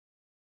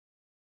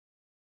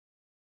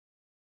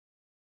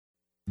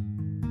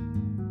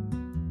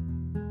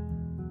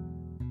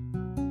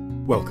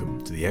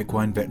Welcome to the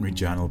Equine Veterinary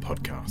Journal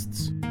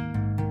podcasts.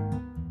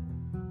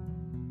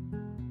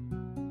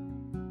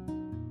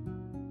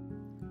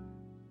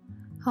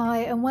 Hi,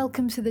 and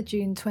welcome to the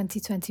June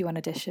 2021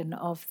 edition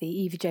of the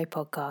EVJ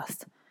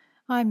podcast.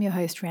 I'm your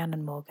host,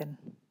 Rhiannon Morgan.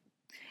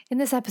 In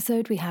this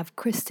episode, we have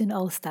Kristin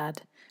Olstad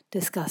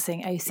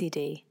discussing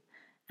OCD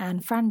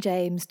and Fran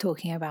James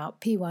talking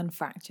about P1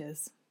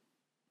 fractures.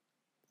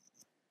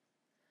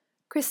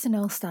 Kristin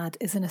Olstad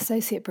is an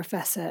Associate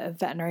Professor of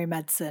Veterinary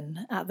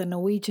Medicine at the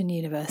Norwegian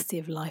University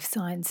of Life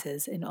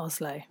Sciences in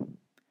Oslo.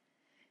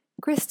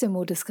 Kristin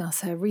will discuss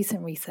her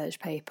recent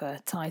research paper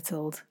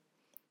titled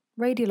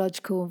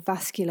Radiological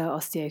Vascular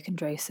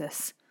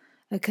Osteochondrosis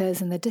Occurs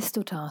in the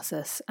Distal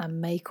Tarsus and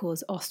May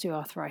Cause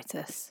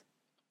Osteoarthritis.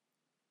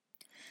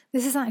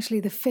 This is actually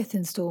the fifth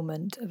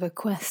instalment of a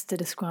quest to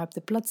describe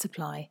the blood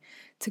supply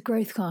to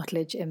growth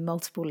cartilage in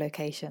multiple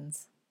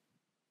locations.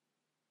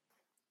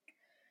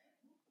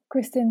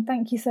 Kristin,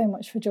 thank you so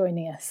much for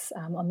joining us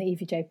on the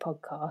EVJ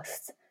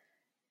podcast.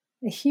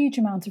 A huge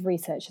amount of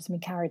research has been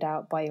carried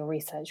out by your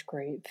research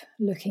group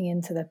looking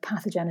into the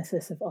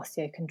pathogenesis of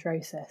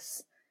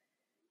osteochondrosis.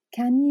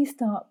 Can you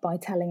start by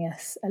telling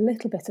us a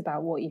little bit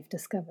about what you've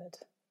discovered?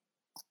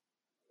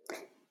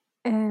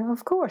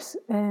 Of course,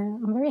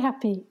 I'm very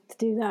happy to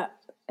do that.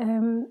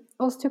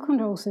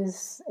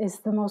 Osteochondrosis is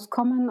the most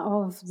common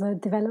of the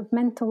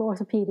developmental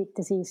orthopedic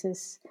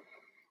diseases,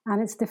 and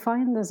it's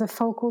defined as a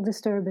focal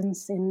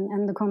disturbance in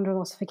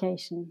endochondral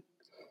ossification.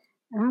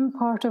 I'm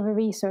part of a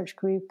research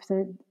group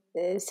that,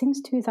 since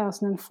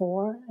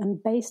 2004,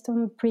 and based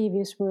on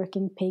previous work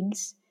in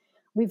pigs,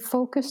 we've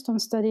focused on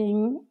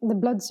studying the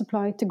blood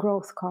supply to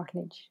growth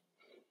cartilage.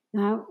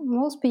 Now,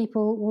 most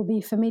people will be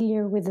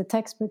familiar with the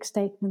textbook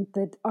statement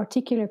that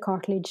articular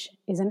cartilage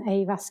is an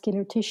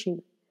avascular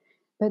tissue,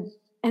 but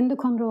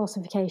endochondral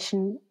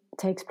ossification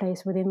takes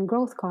place within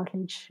growth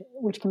cartilage,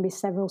 which can be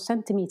several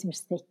centimeters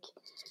thick,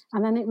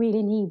 and then it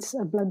really needs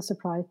a blood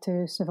supply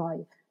to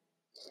survive.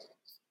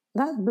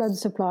 That blood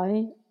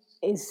supply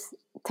is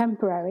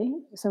temporary,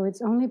 so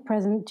it's only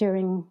present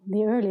during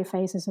the early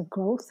phases of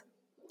growth,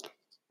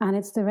 and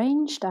it's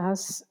arranged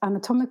as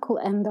anatomical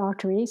end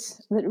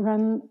arteries that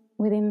run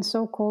within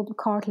so-called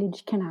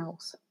cartilage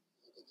canals.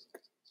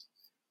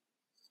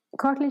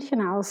 Cartilage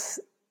canals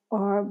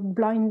are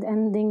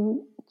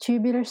blind-ending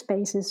tubular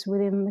spaces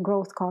within the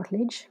growth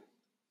cartilage,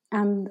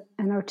 and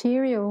an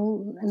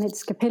arteriole and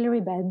its capillary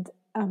bed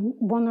and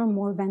one or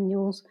more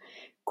venules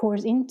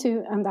course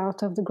into and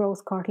out of the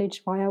growth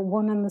cartilage via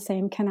one and the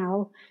same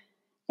canal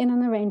in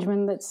an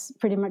arrangement that's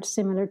pretty much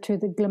similar to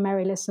the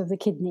glomerulus of the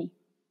kidney.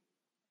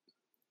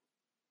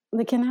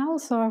 The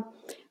canals are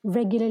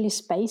regularly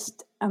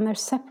spaced and they're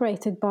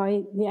separated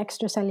by the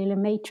extracellular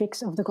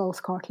matrix of the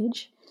growth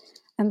cartilage,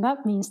 and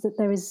that means that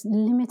there is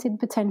limited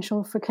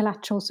potential for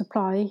collateral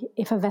supply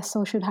if a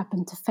vessel should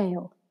happen to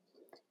fail.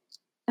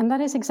 And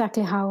that is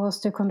exactly how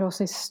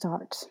osteochondrosis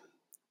starts.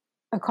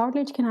 A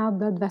cartilage canal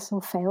blood vessel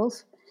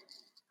fails,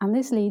 and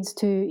this leads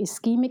to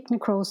ischemic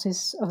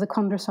necrosis of the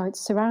chondrocytes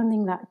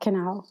surrounding that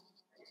canal.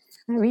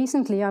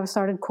 Recently, I've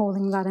started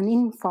calling that an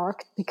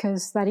infarct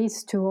because that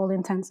is, to all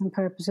intents and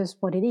purposes,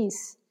 what it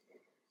is.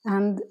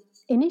 And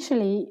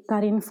initially,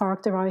 that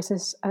infarct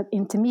arises at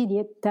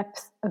intermediate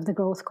depth of the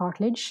growth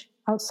cartilage,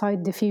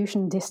 outside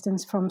diffusion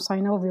distance from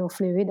synovial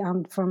fluid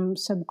and from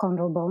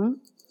subchondral bone.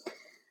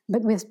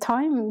 But with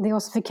time, the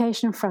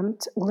ossification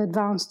front will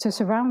advance to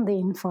surround the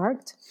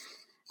infarct,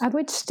 at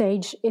which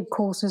stage it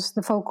causes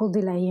the focal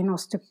delay in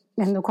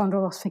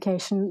endochondral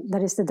ossification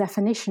that is the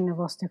definition of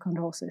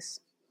osteochondrosis.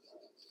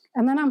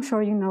 And then I'm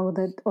sure you know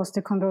that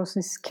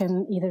osteochondrosis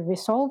can either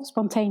resolve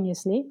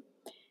spontaneously,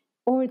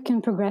 or it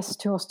can progress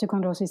to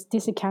osteochondrosis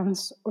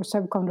dissecans or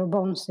subchondral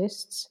bone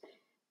cysts.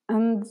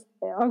 And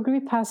our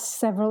group has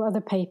several other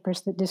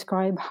papers that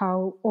describe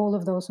how all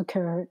of those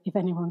occur, if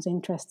anyone's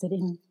interested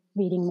in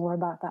reading more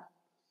about that.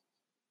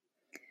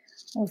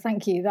 Well,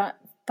 thank you.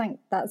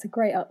 That's a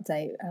great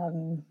update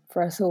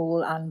for us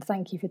all, and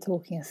thank you for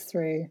talking us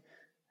through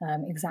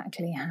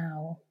exactly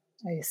how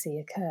OC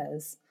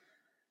occurs.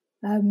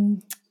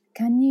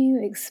 Can you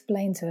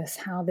explain to us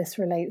how this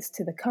relates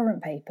to the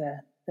current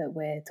paper that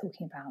we're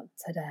talking about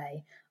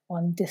today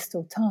on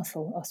distal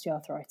tarsal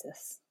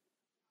osteoarthritis?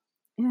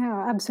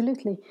 Yeah,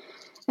 absolutely.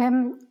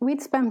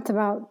 We'd spent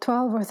about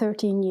 12 or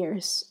 13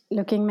 years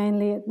looking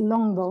mainly at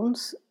long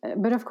bones,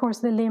 but of course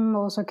the limb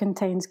also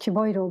contains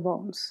cuboidal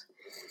bones.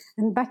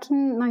 And back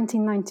in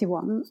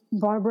 1991,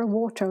 Barbara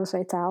Waterhouse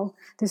et al.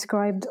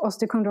 Described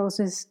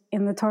osteochondrosis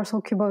in the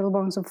tarsal cuboidal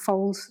bones of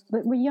foals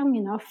that were young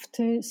enough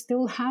to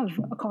still have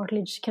a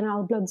cartilage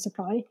canal blood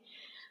supply.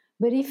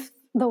 But if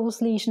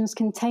those lesions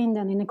contained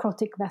any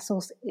necrotic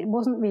vessels, it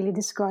wasn't really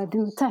described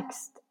in the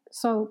text.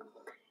 So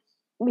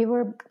we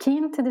were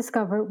keen to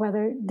discover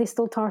whether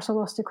distal tarsal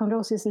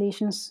osteochondrosis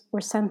lesions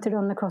were centered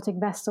on necrotic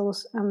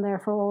vessels and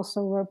therefore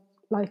also were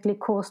likely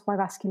caused by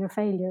vascular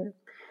failure.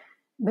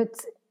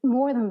 But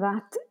more than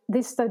that,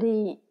 this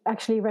study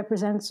actually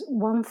represents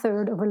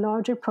 1/3 of a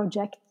larger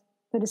project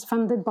that is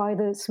funded by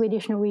the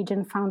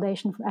Swedish-Norwegian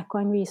Foundation for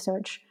Equine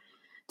Research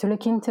to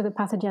look into the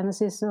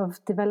pathogenesis of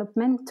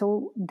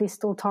developmental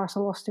distal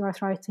tarsal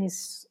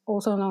osteoarthritis,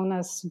 also known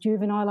as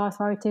juvenile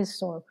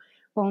arthritis or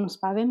bone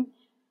spavin.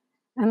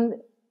 And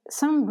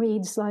some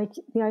breeds, like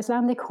the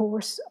Icelandic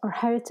horse, are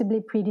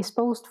heritably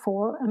predisposed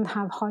for and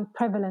have high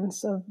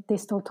prevalence of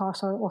distal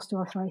tarsal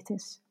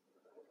osteoarthritis.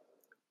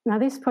 Now,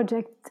 this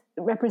project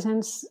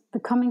represents the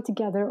coming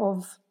together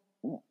of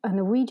a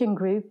Norwegian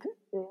group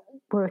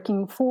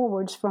working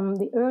forwards from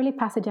the early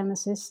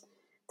pathogenesis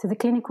to the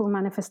clinical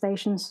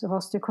manifestations of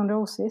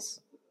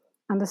osteochondrosis,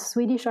 and the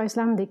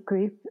Swedish-Icelandic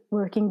group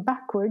working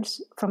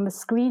backwards from the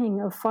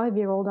screening of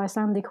 5-year-old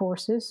Icelandic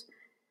horses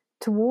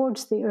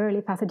towards the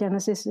early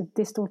pathogenesis of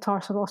distal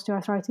tarsal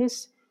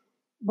osteoarthritis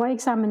by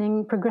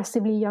examining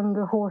progressively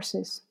younger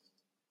horses.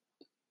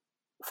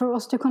 For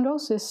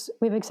osteochondrosis,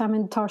 we've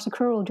examined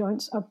tarsocrural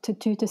joints up to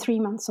 2 to 3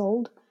 months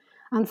old,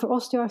 and for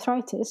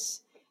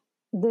osteoarthritis,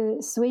 the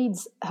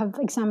Swedes have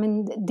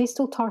examined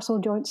distal tarsal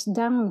joints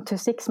down to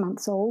 6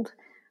 months old,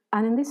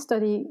 and in this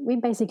study, we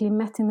basically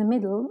met in the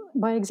middle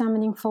by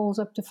examining foals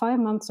up to 5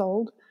 months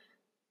old,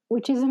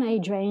 which is an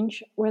age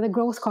range where the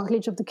growth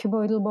cartilage of the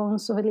cuboidal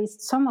bones of at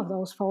least some of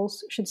those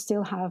foals should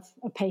still have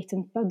a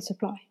patent blood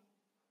supply.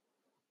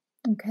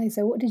 Okay,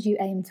 so what did you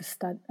aim to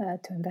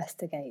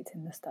investigate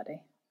in the study?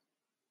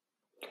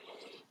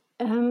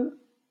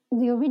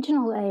 The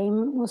original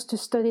aim was to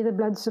study the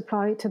blood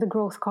supply to the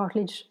growth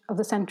cartilage of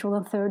the central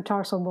and third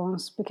tarsal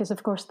bones, because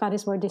of course that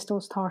is where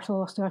distal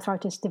tarsal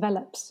osteoarthritis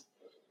develops.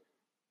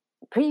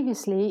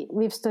 Previously,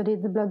 we've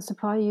studied the blood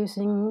supply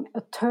using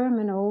a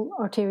terminal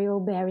arterial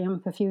barium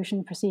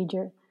perfusion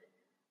procedure.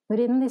 But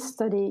in this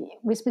study,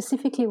 we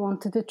specifically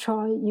wanted to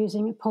try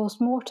using a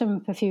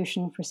post-mortem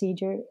perfusion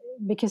procedure,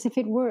 because if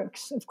it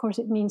works, of course,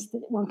 it means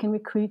that one can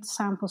recruit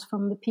samples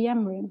from the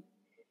PM room.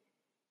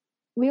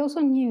 We also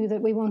knew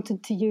that we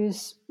wanted to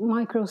use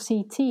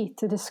micro-CT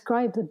to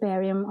describe the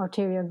barium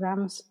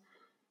arteriograms,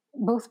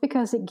 both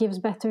because it gives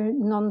better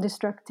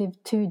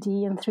non-destructive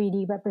 2D and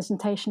 3D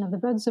representation of the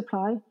blood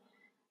supply,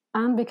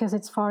 and because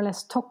it's far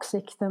less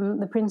toxic than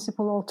the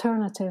principal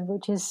alternative,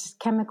 which is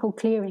chemical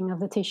clearing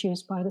of the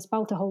tissues by the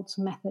Spalteholz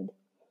method.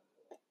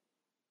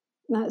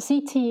 Now,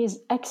 CT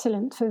is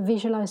excellent for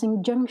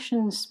visualizing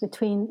junctions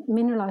between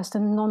mineralized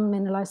and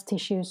non-mineralized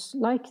tissues,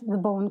 like the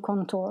bone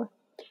contour,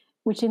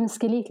 which in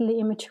skeletally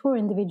immature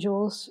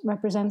individuals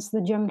represents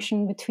the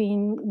junction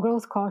between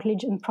growth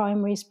cartilage and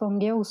primary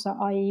spongiosa,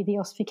 i.e. the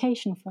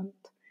ossification front.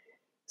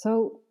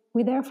 So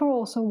we therefore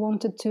also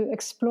wanted to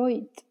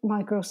exploit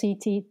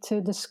micro-CT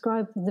to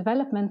describe the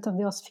development of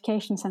the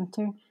ossification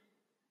center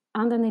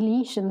and any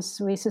lesions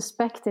we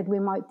suspected we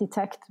might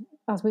detect,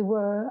 as we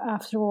were,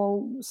 after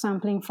all,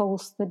 sampling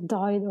foals that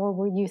died or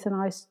were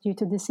euthanized due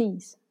to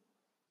disease.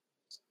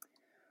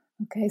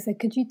 Okay, so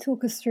could you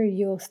talk us through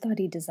your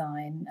study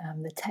design,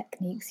 the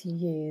techniques you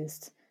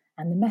used,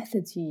 and the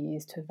methods you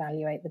used to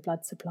evaluate the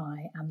blood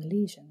supply and the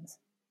lesions?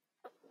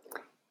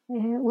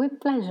 With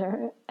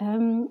pleasure.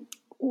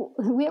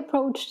 We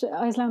approached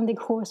Icelandic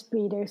horse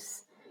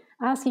breeders,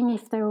 asking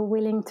if they were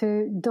willing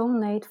to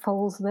donate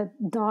foals that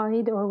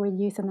died or were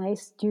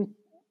euthanized due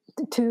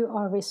to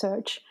our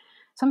research,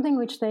 something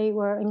which they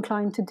were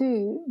inclined to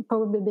do,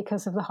 probably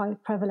because of the high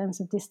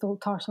prevalence of distal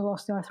tarsal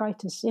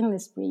osteoarthritis in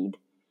this breed.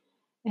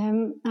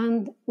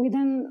 And we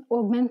then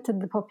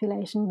augmented the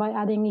population by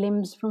adding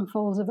limbs from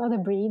foals of other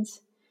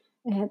breeds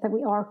that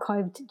we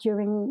archived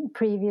during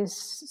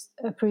previous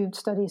approved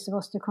studies of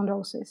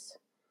osteochondrosis.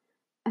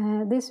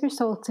 This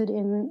resulted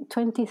in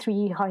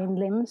 23 hind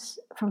limbs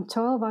from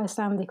 12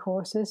 Icelandic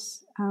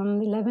horses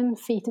and 11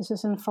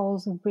 fetuses and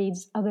foals of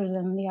breeds other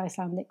than the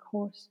Icelandic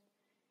horse.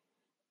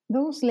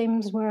 Those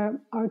limbs were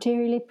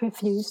arterially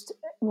perfused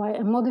by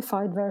a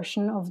modified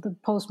version of the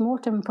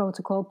post-mortem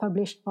protocol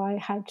published by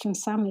Hatch and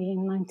Samy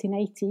in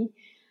 1980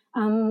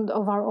 and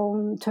of our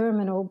own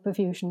terminal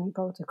perfusion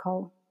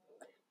protocol.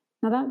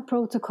 Now that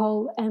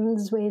protocol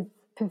ends with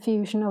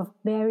perfusion of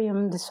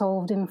barium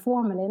dissolved in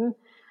formalin,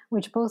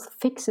 which both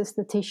fixes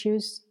the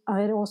tissues and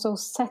it also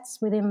sets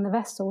within the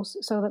vessels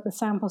so that the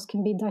samples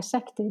can be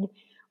dissected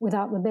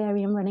without the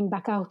barium running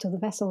back out of the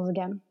vessels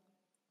again.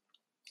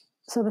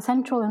 So the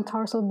central and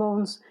tarsal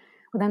bones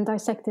were then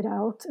dissected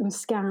out and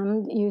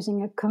scanned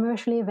using a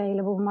commercially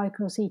available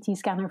micro-CT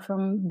scanner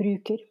from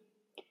Bruker.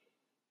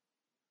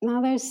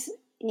 Now there's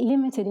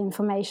limited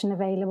information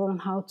available on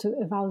how to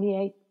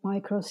evaluate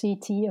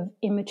micro-CT of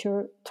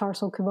immature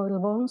tarsal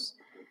cuboidal bones.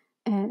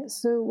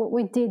 So what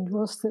we did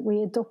was that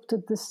we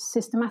adopted the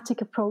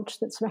systematic approach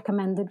that's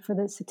recommended for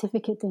the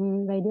certificate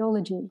in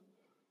radiology.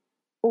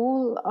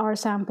 All our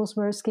samples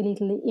were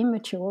skeletally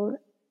immature,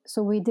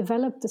 so we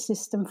developed a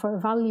system for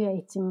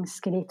evaluating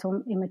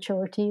skeletal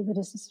immaturity that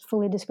is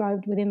fully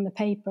described within the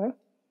paper.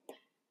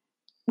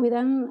 We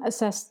then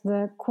assessed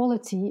the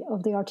quality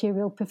of the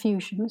arterial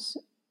perfusions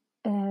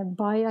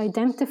by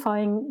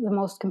identifying the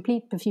most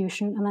complete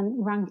perfusion and then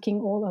ranking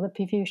all other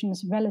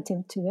perfusions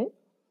relative to it.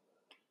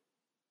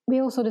 We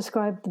also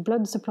described the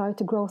blood supply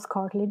to growth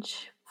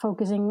cartilage,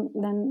 focusing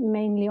then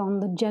mainly on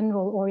the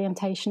general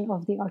orientation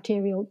of the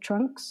arterial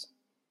trunks.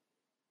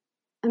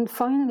 And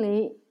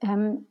finally,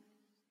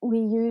 we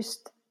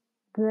used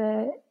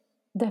the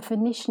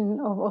definition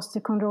of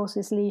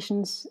osteochondrosis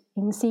lesions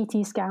in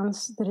CT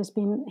scans that has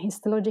been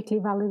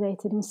histologically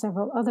validated in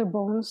several other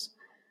bones.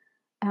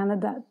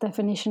 And that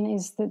definition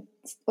is that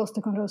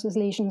osteochondrosis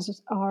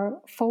lesions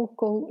are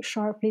focal,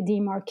 sharply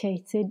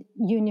demarcated,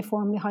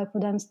 uniformly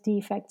hypodense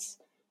defects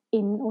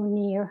in or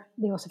near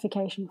the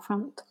ossification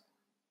front.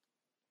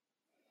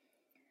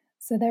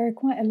 So there are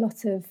quite a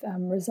lot of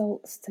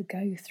results to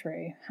go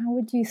through. How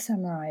would you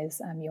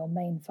summarise your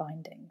main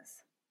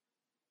findings?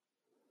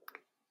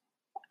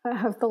 I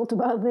have thought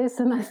about this,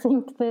 and I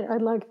think that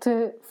I'd like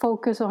to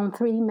focus on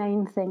three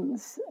main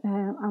things.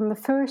 And the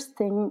first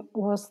thing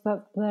was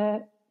that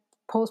the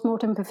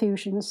post-mortem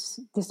perfusions,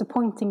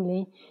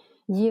 disappointingly,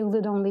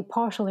 yielded only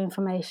partial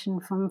information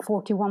from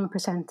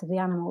 41% of the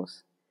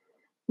animals.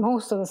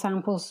 Most of the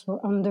samples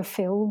were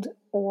underfilled,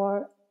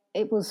 or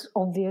it was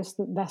obvious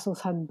that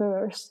vessels had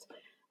burst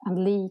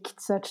and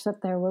leaked such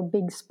that there were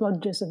big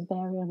splodges of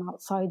barium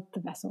outside the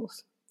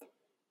vessels.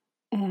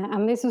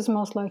 And this is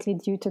most likely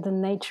due to the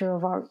nature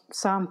of our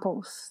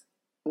samples.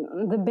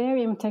 The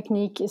barium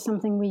technique is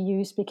something we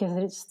use because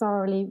it's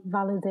thoroughly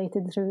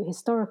validated through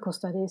historical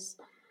studies.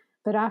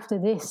 But after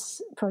this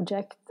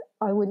project,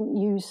 I wouldn't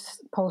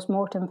use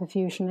post-mortem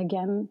perfusion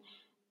again.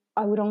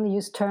 I would only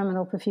use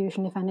terminal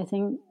perfusion, if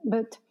anything.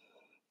 But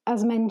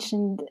as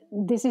mentioned,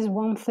 this is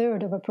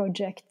 1/3 of a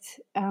project,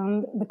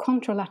 and the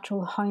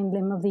contralateral hind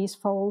limb of these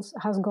foals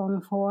has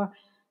gone for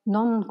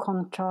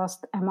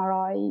non-contrast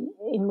MRI,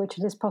 in which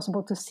it is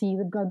possible to see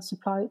the blood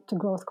supply to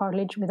growth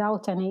cartilage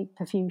without any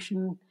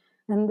perfusion.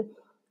 And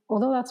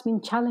although that's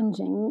been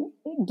challenging,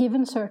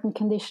 given certain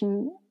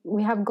condition,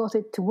 we have got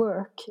it to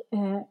work.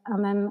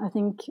 And then I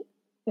think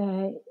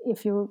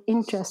if you're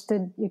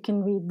interested, you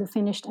can read the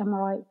finished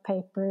MRI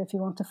paper if you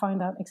want to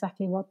find out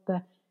exactly what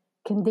the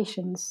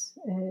conditions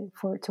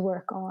for it to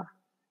work are.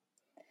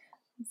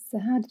 So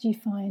how did you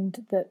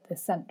find that the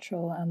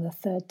central and the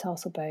third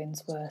tarsal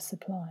bones were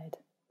supplied?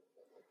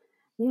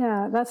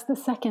 Yeah, that's the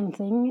second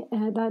thing,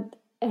 that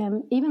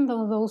even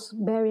though those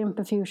barium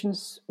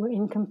perfusions were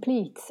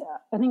incomplete,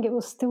 I think it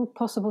was still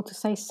possible to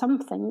say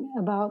something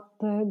about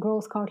the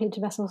growth cartilage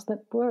vessels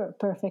that were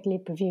perfectly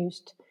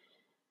perfused.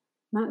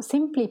 Now,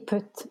 simply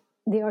put,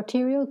 the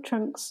arterial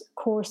trunks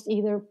coursed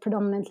either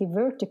predominantly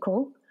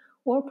vertical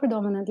or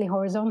predominantly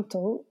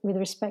horizontal with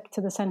respect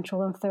to the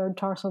central and third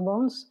tarsal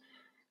bones,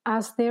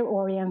 as they're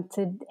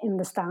oriented in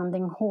the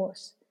standing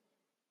horse.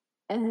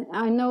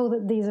 I know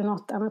that these are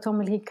not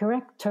anatomically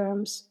correct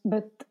terms,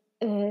 but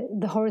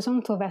the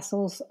horizontal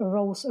vessels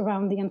arose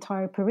around the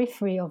entire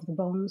periphery of the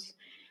bones,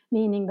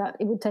 meaning that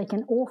it would take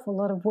an awful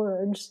lot of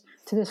words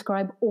to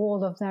describe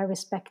all of their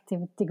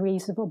respective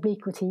degrees of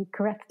obliquity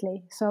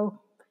correctly. So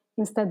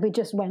instead, we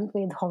just went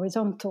with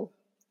horizontal.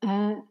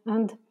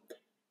 And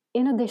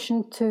in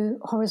addition to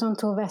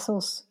horizontal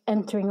vessels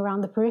entering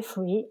around the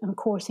periphery and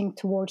coursing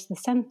towards the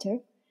center,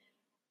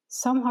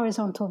 some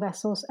horizontal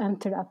vessels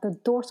entered at the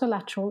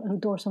dorsolateral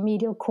and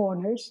dorsomedial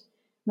corners,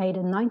 made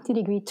a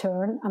 90-degree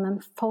turn, and then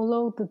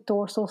followed the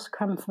dorsal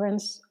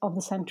circumference of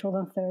the central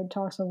and third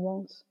tarsal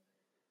bones.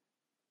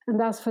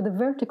 And as for the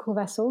vertical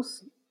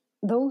vessels,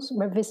 those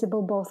were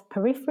visible both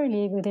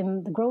peripherally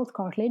within the growth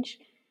cartilage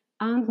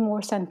and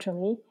more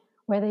centrally,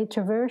 where they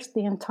traversed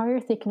the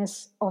entire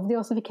thickness of the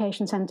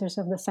ossification centers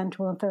of the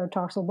central and third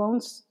tarsal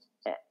bones.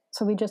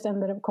 So we just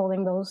ended up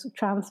calling those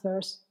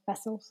transverse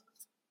vessels.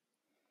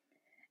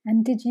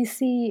 And did you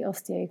see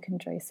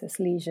osteochondrosis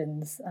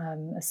lesions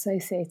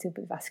associated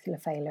with vascular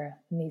failure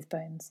in these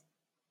bones?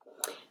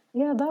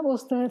 Yeah, that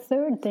was the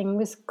third thing,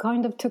 which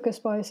kind of took us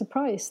by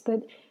surprise,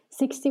 that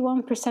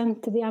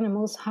 61% of the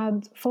animals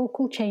had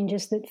focal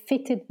changes that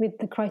fitted with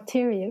the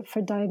criteria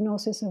for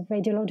diagnosis of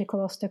radiological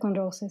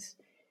osteochondrosis.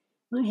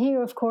 Now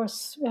here, of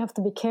course, we have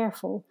to be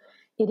careful.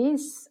 It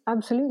is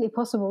absolutely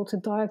possible to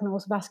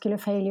diagnose vascular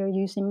failure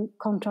using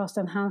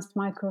contrast-enhanced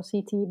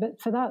micro-CT, but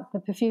for that, the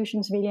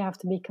perfusions really have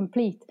to be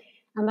complete,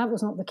 and that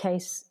was not the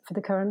case for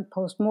the current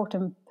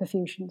post-mortem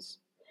perfusions.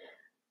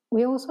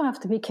 We also have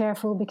to be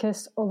careful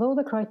because although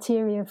the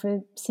criteria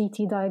for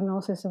CT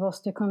diagnosis of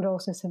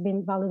osteochondrosis have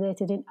been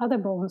validated in other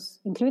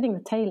bones, including the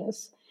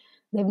talus,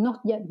 they've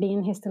not yet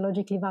been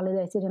histologically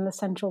validated in the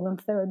central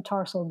and third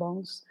tarsal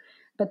bones.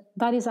 But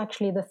that is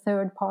actually the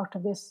third part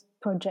of this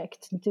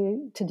project,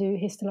 to do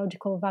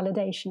histological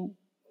validation.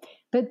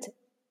 But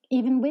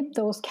even with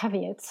those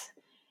caveats,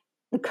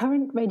 the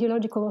current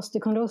radiological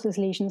osteochondrosis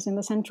lesions in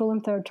the central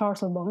and third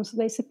tarsal bones,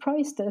 they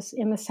surprised us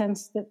in the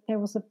sense that there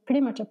was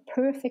pretty much a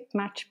perfect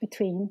match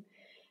between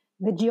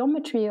the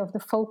geometry of the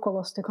focal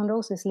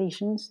osteochondrosis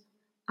lesions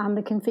and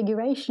the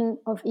configuration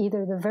of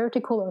either the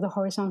vertical or the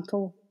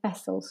horizontal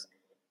vessels.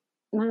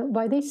 Now,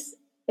 by this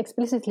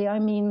explicitly, I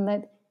mean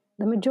that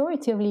the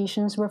majority of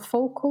lesions were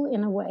focal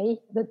in a way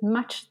that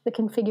matched the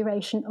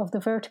configuration of the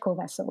vertical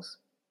vessels.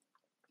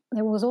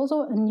 There was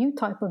also a new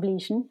type of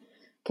lesion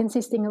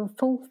consisting of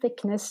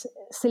full-thickness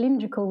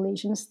cylindrical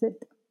lesions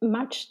that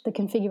matched the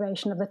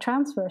configuration of the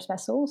transverse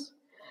vessels,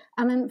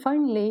 And then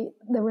finally,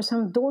 there were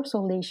some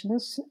dorsal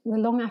lesions, the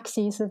long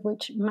axes of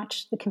which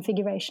matched the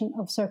configuration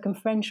of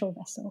circumferential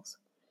vessels.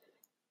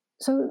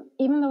 So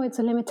even though it's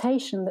a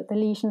limitation that the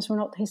lesions were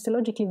not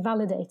histologically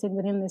validated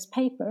within this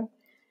paper,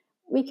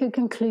 we could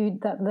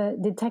conclude that the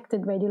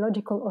detected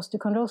radiological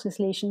osteochondrosis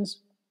lesions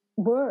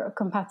were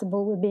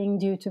compatible with being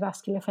due to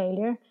vascular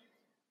failure,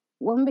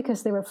 one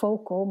because they were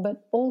focal,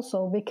 but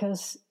also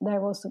because there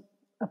was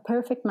a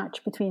perfect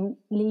match between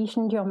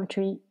lesion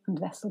geometry and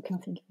vessel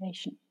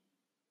configuration.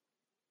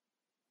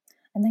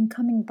 And then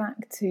coming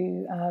back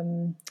to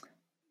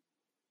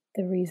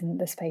the reason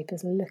this paper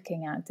is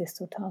looking at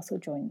distal tarsal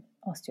joint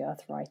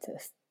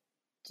osteoarthritis,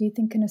 do you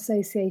think an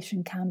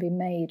association can be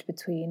made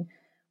between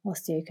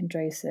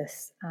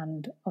osteochondrosis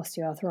and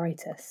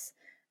osteoarthritis?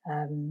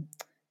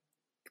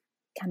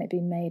 Can it be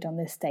made on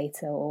this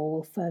data, or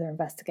will further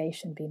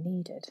investigation be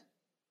needed?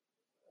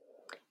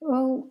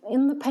 Well,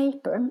 in the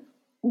paper,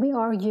 we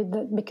argued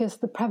that because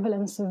the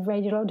prevalence of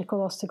radiological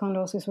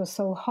osteochondrosis was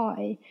so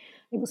high,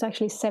 it was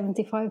actually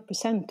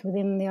 75%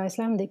 within the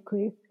Icelandic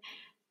group,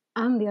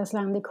 and the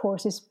Icelandic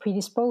horse is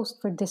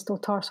predisposed for distal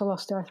tarsal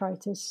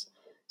osteoarthritis.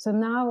 So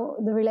now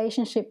the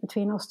relationship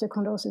between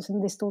osteochondrosis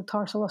and distal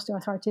tarsal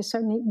osteoarthritis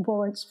certainly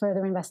warrants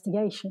further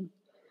investigation.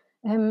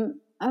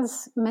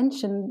 As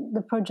mentioned,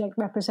 the project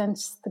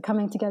represents the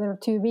coming together of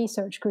two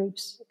research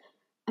groups,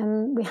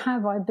 and we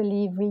have, I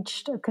believe,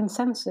 reached a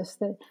consensus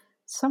that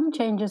some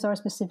changes are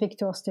specific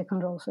to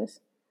osteochondrosis,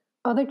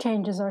 other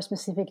changes are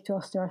specific to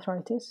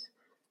osteoarthritis.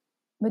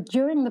 But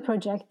during the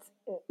project,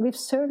 we've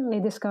certainly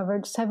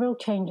discovered several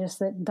changes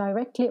that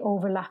directly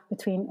overlap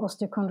between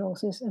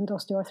osteochondrosis and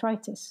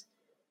osteoarthritis.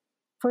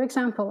 For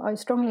example, I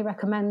strongly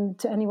recommend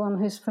to anyone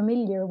who's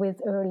familiar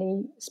with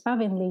early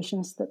spavin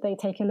lesions that they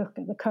take a look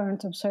at the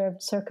current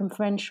observed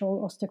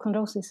circumferential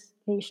osteochondrosis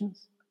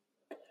lesions.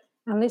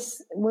 And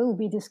this will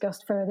be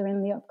discussed further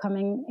in the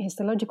upcoming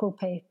histological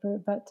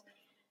paper, but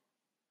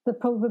the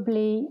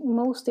probably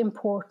most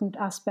important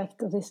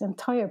aspect of this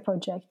entire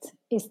project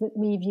is that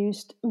we've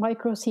used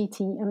micro-CT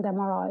and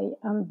MRI,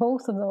 and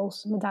both of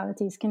those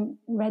modalities can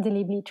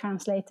readily be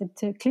translated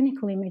to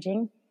clinical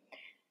imaging,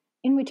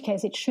 in which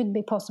case it should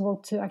be possible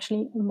to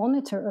actually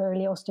monitor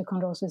early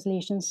osteochondrosis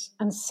lesions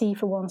and see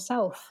for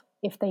oneself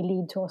if they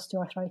lead to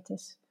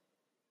osteoarthritis.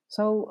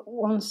 So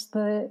once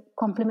the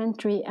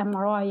complementary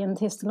MRI and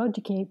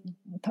histology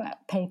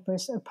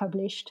papers are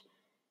published,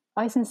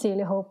 I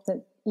sincerely hope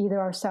that either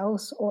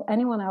ourselves or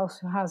anyone else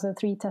who has a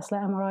 3 Tesla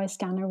MRI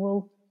scanner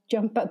will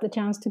jump at the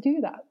chance to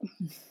do that.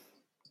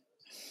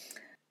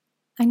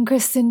 And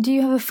Kristin, do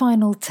you have a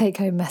final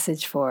take-home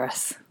message for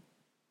us?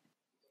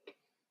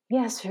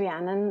 Yes,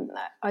 Rhiannon,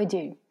 I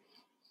do.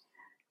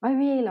 I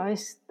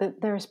realise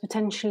that there is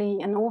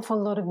potentially an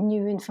awful lot of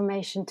new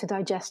information to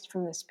digest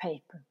from this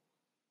paper.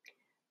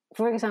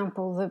 For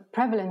example, the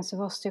prevalence of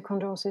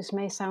osteochondrosis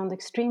may sound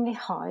extremely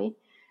high,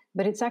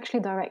 but it's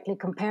actually directly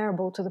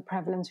comparable to the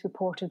prevalence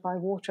reported by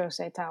Waterhouse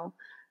et al.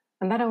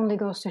 And that only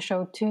goes to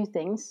show two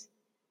things: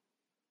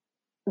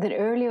 that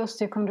early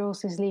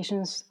osteochondrosis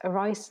lesions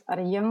arise at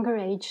a younger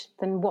age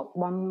than what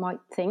one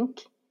might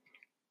think,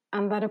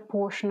 and that a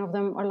portion of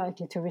them are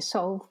likely to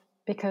resolve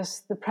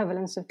because the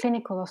prevalence of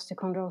clinical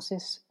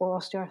osteochondrosis or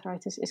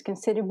osteoarthritis is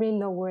considerably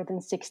lower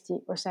than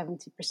 60 or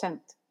 70%.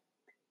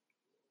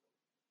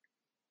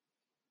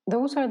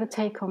 Those are the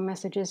take-home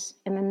messages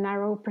in the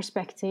narrow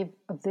perspective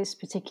of this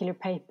particular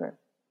paper.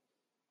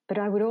 But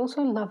I would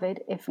also love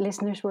it if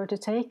listeners were to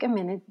take a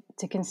minute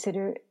to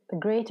consider the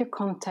greater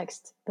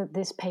context that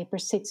this paper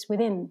sits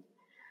within,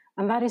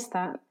 and that is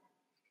that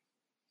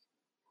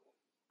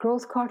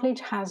growth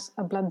cartilage has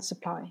a blood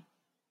supply.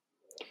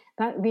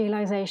 That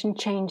realization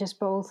changes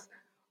both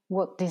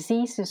what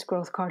diseases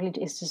growth cartilage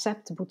is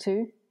susceptible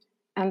to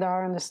and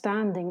our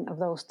understanding of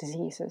those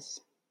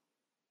diseases.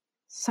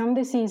 Some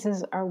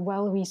diseases are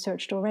well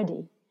researched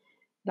already,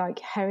 like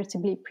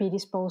heritably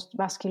predisposed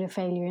vascular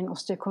failure in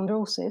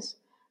osteochondrosis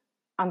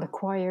and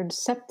acquired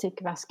septic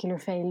vascular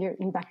failure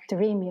in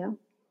bacteremia,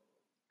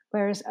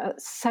 whereas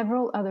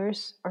several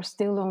others are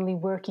still only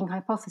working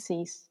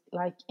hypotheses,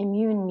 like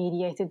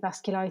immune-mediated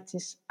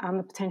vasculitis and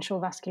the potential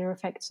vascular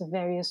effects of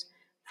various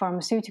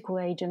pharmaceutical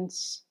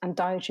agents and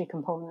dietary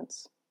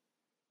components.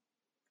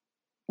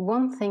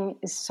 One thing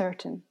is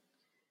certain: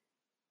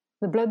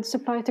 the blood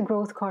supply to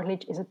growth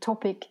cartilage is a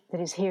topic that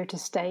is here to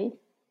stay,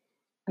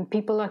 and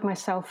people like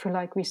myself who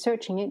like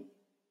researching it,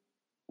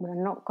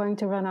 we're not going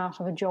to run out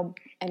of a job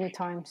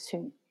anytime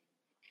soon.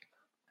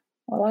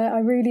 Well, I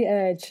really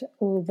urge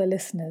all the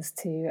listeners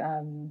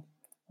to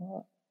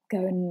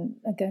go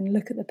and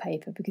look at the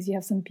paper, because you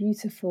have some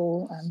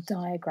beautiful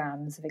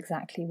diagrams of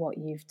exactly what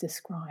you've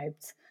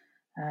described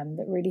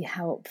that really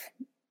help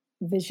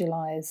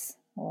visualize,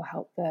 or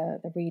help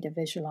the reader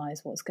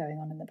visualize what's going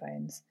on in the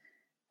bones.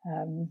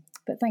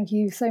 But thank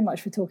you so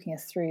much for talking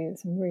us through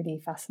some really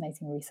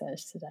fascinating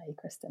research today,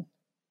 Kristin.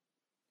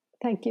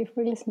 Thank you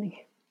for listening.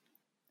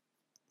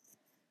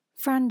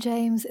 Fran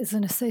James is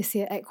an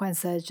associate equine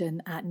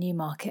surgeon at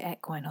Newmarket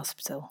Equine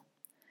Hospital.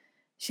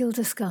 She'll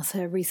discuss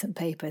her recent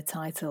paper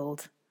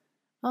titled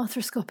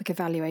arthroscopic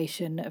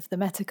evaluation of the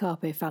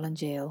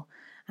metacarpophalangeal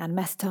and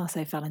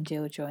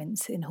metatarsophalangeal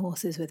joints in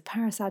horses with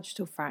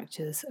parasagittal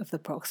fractures of the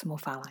proximal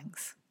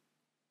phalanx.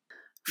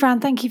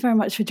 Fran, thank you very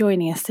much for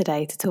joining us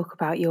today to talk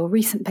about your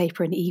recent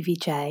paper in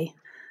EVJ.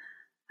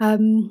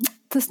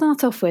 To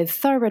start off with,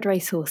 thoroughbred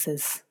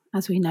racehorses,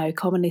 as we know,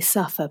 commonly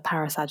suffer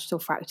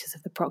parasagittal fractures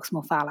of the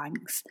proximal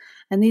phalanx,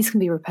 and these can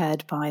be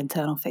repaired by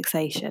internal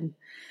fixation.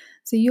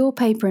 So your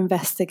paper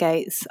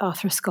investigates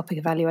arthroscopic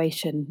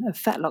evaluation of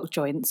fetlock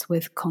joints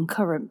with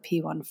concurrent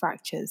P1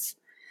 fractures.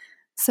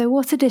 So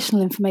what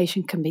additional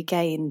information can be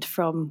gained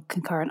from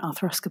concurrent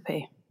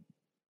arthroscopy?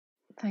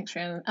 Thanks,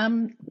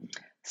 Rhiannon.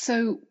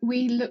 So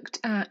we looked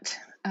at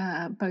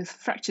both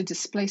fracture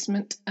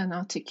displacement and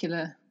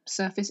articular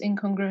surface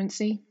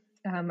incongruency,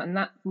 and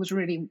that was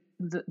really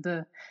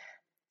the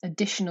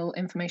additional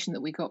information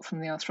that we got from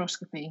the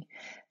arthroscopy,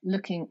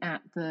 looking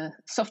at the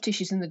soft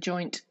tissues in the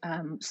joint.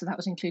 So that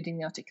was including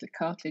the articular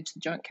cartilage, the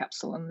joint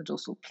capsule, and the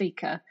dorsal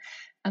plica,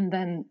 and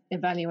then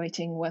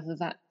evaluating whether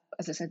that,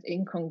 as I said,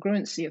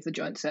 incongruency of the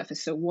joint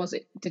surface. So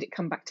did it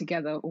come back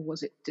together, or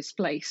was it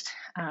displaced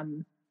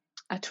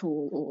at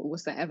all, or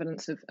was there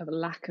evidence of a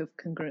lack of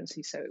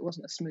congruency, so it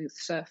wasn't a smooth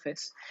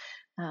surface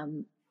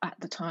at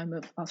the time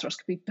of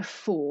arthroscopy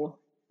before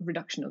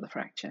reduction of the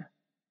fracture.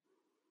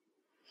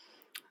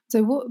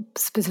 So what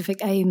specific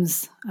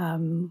aims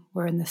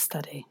were in this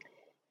study?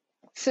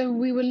 So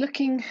we were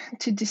looking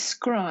to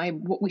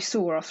describe what we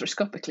saw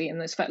arthroscopically in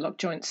those fetlock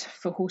joints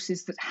for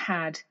horses that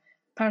had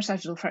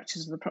parasagittal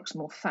fractures of the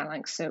proximal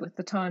phalanx. So at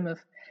the time of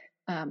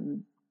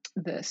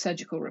the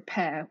surgical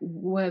repair,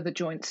 were the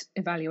joints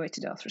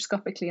evaluated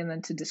arthroscopically, and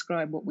then to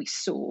describe what we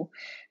saw.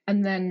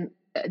 And then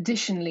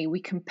additionally, we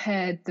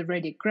compared the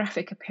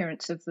radiographic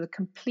appearance of the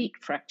complete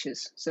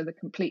fractures, so the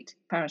complete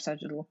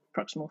parasagittal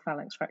proximal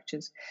phalanx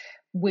fractures,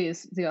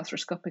 with the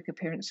arthroscopic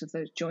appearance of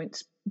those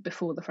joints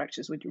before the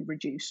fractures were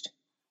reduced.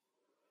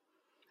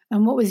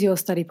 And what was your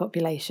study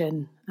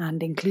population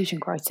and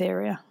inclusion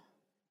criteria?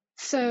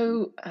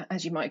 So,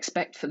 as you might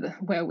expect for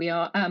where we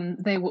are,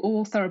 they were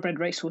all thoroughbred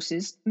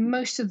racehorses.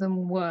 Most of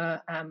them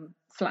were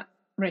flat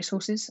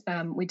racehorses.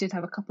 We did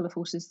have a couple of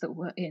horses that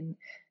were in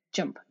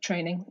jump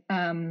training.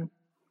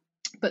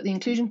 But the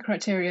inclusion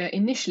criteria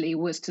initially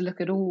was to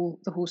look at all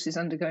the horses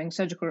undergoing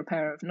surgical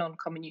repair of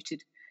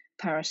non-comminuted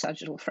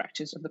parasagittal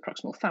fractures of the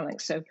proximal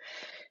phalanx. So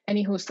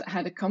any horse that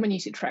had a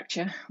comminuted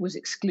fracture was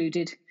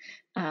excluded.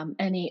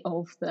 Any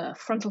of the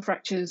frontal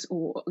fractures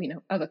or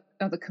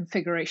other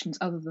configurations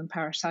other than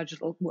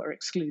parasagittal were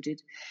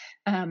excluded.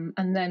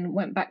 And then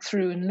went back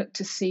through and looked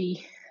to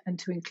see and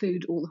to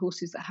include all the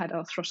horses that had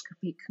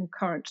arthroscopy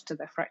concurrent to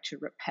their fracture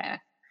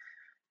repair.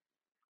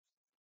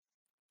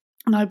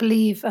 And I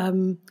believe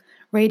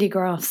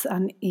radiographs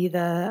and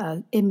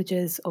either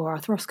images or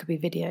arthroscopy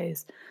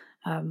videos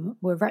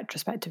were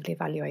retrospectively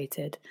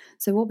evaluated.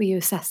 So what were you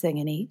assessing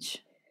in each?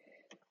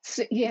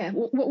 So,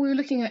 what we were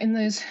looking at in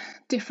those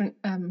different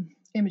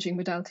imaging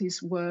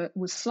modalities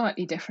was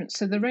slightly different.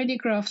 So the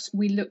radiographs,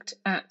 we looked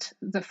at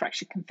the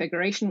fracture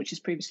configuration, which has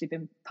previously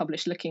been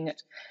published, looking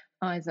at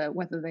either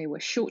whether they were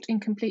short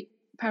incomplete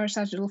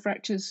parasagittal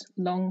fractures,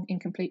 long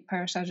incomplete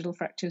parasagittal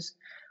fractures,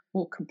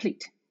 or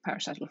complete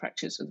parasagittal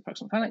fractures of the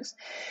proximal phalanx.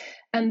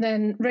 And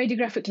then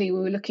radiographically, we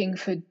were looking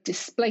for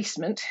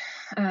displacement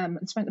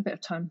and spent a bit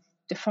of time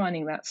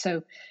defining that.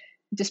 So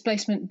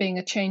displacement being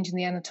a change in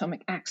the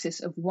anatomic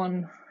axis of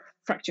one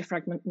fracture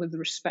fragment with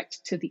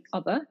respect to the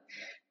other.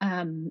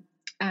 And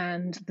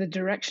the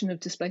direction of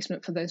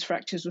displacement for those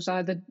fractures was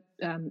either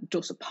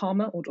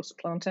dorsopalmar or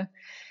dorsoplantar,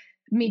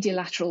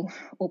 mediolateral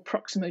or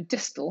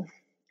proximodistal,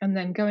 and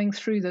then going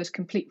through those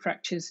complete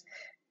fractures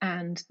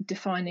and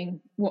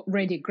defining what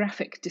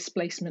radiographic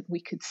displacement we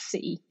could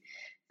see.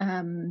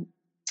 The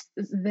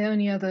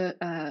only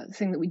other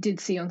thing that we did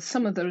see on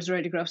some of those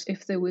radiographs,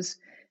 if there was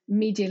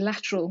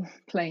mediolateral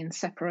plane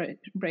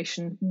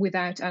separation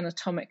without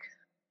anatomic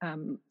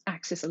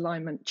axis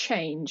alignment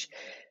change,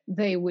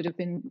 they would have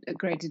been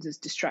graded as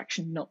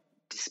distraction, not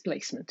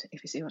displacement,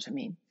 if you see what I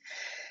mean.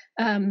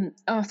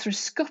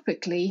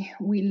 Arthroscopically,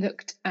 we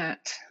looked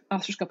at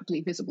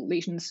arthroscopically visible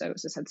lesions, so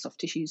as I said, soft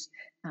tissues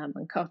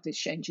and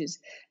cartilage changes,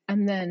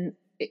 and then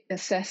it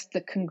assessed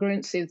the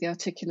congruency of the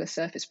articular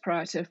surface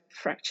prior to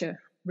fracture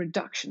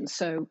reduction.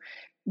 So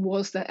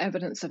was there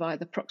evidence of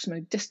either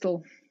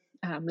proximodistal,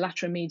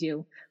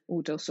 lateromedial,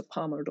 or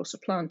dorsopalmar or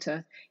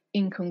dorsoplantar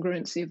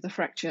incongruency of the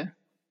fracture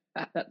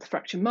at the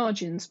fracture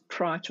margins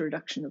prior to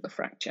reduction of the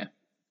fracture?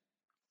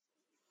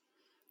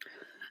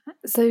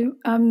 So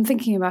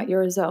thinking about your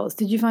results,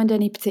 did you find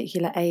any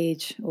particular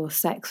age or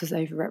sex was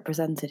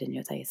overrepresented in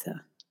your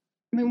data?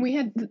 I mean, we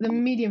had the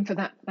median for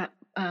that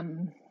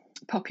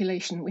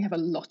population. We have a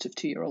lot of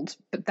 2-year-olds,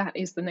 but that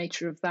is the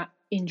nature of that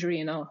injury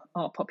in our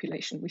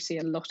population. We see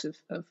a lot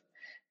of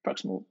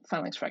proximal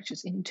phalanx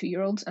fractures in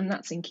 2-year-olds, and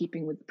that's in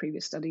keeping with the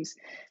previous studies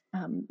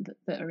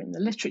that are in the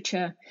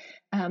literature.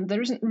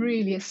 There isn't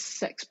really a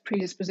sex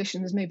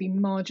predisposition. There's maybe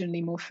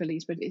marginally more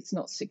fillies, but it's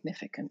not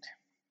significant.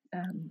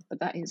 but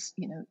that is,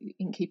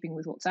 in keeping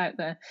with what's out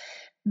there.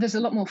 There's a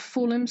lot more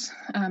forelimbs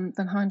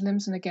than hind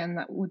limbs, and again,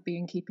 that would be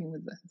in keeping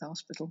with the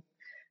hospital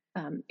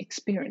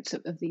experience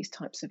of these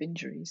types of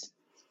injuries.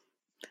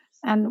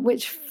 And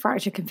which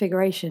fracture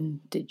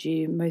configuration did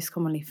you most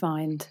commonly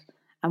find,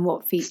 and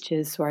what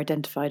features were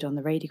identified on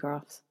the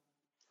radiographs?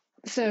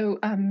 So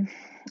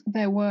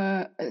there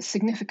were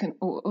significant,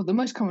 or the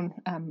most common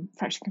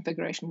fracture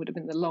configuration would have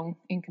been the long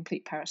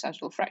incomplete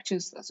parasagittal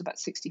fractures. That's about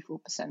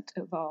 64%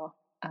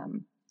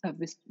 of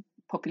this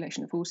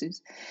population of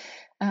horses.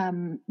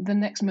 The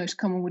next most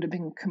common would have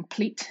been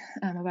complete.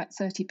 About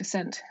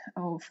 30%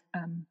 of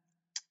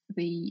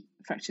the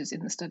fractures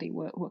in the study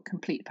were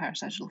complete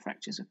parasagittal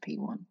fractures of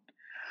P1.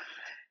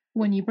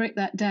 When you break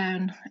that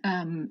down,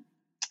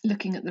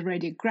 looking at the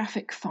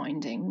radiographic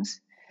findings,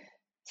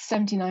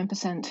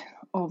 79%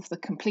 of the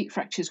complete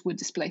fractures were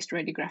displaced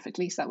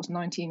radiographically, so that was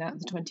 19 out of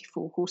the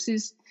 24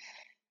 horses.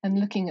 And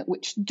looking at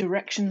which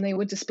direction they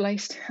were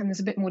displaced, and there's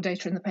a bit more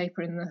data in the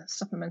paper in the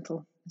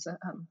supplemental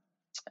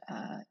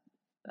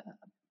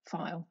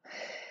file,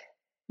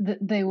 that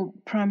they were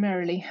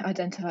primarily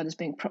identified as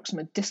being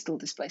proximal distal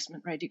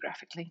displacement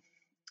radiographically.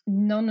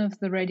 None of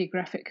the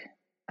radiographic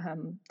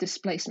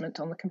displacement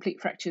on the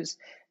complete fractures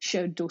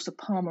showed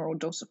dorsopalmar or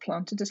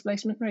dorsoplantar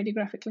displacement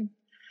radiographically.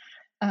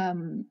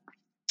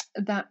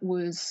 That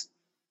was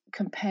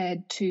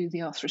compared to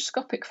the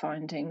arthroscopic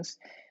findings.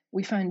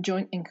 We found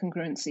joint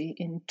incongruency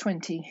in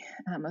 20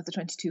 of the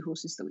 22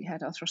 horses that we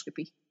had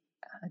arthroscopy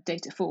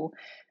data for,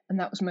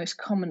 and that was most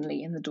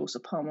commonly in the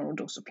dorsopalmar or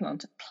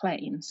dorsoplantar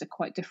plane, so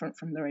quite different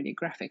from the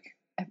radiographic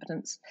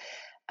evidence.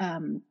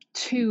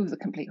 2 of the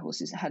complete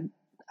horses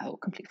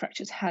complete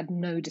fractures had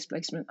no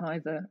displacement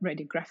either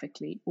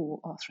radiographically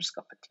or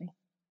arthroscopically.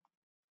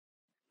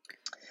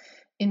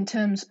 In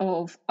terms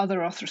of other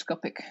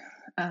arthroscopic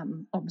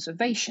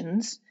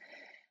observations,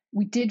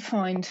 we did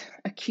find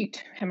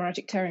acute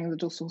hemorrhagic tearing of the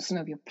dorsal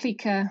synovial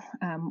plica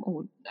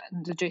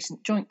and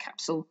adjacent joint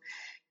capsule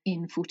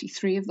in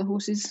 43 of the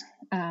horses,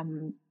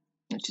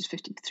 which is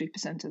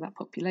 53% of that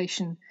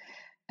population.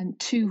 And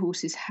 2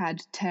 horses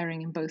had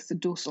tearing in both the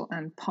dorsal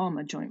and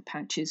palmar joint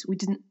pouches.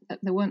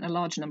 There weren't a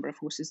large number of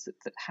horses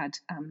that had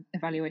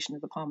evaluation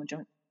of the palmar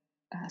joint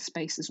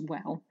space as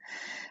well,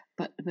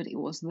 but it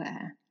was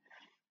there.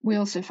 We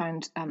also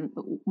found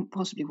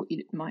possibly what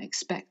you might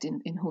expect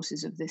in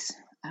horses of this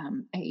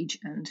age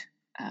and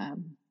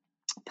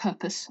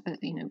purpose,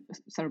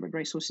 thoroughbred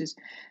racehorses,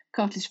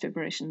 cartilage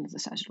fibrillation of the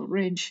sagittal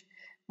ridge,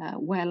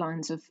 wear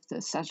lines of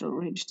the sagittal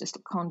ridge,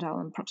 distal condyle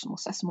and proximal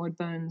sesamoid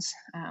bones,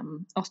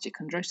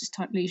 osteochondrosis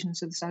type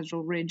lesions of the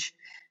sagittal ridge,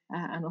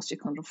 and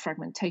osteochondral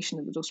fragmentation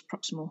of the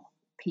dorsoproximal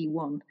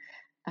P1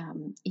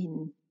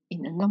 in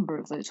a number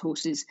of those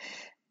horses.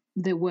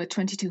 There were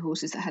 22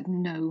 horses that had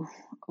no,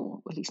 or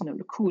at least no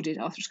recorded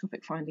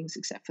arthroscopic findings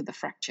except for the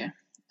fracture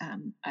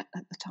at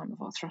the time of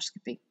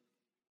arthroscopy.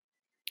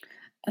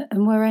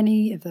 And were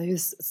any of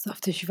those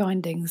soft tissue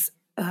findings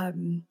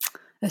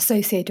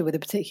associated with a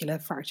particular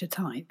fracture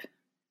type?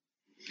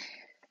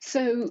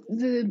 So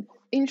the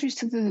injuries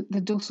to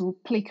the dorsal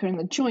plica and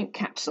the joint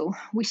capsule,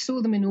 we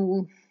saw them in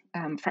all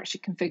fracture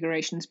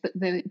configurations, but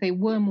they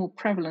were more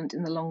prevalent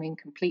in the long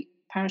incomplete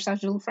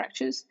parasagittal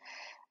fractures.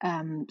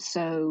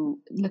 So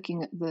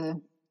looking at the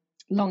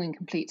long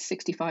incomplete,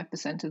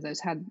 65% of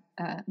those had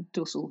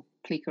dorsal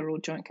plica or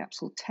joint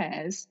capsule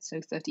tears, so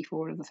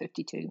 34 of the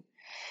 52,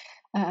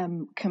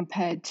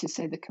 compared to,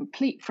 say, the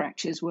complete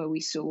fractures where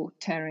we saw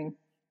tearing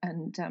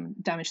and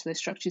damage to those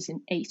structures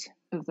in 8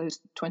 of those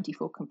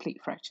 24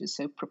 complete fractures,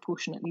 so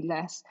proportionately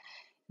less.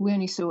 We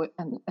only saw it,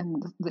 and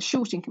the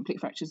short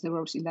incomplete fractures, there were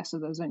obviously less of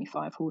those, only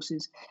 5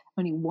 horses.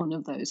 Only 1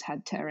 of those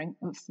had tearing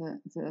of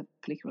the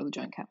plica or the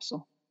joint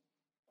capsule.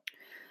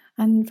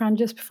 And Fran,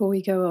 just before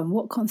we go on,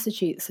 what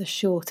constitutes a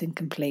short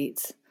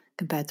incomplete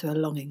compared to a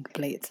long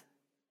incomplete?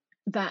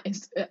 That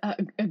is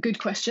a good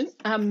question.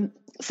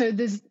 So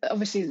there's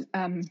obviously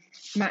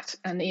Matt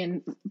and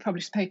Ian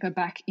published a paper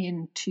back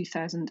in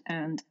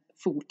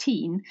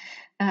 2014.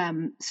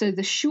 So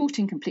the short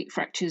incomplete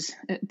fractures,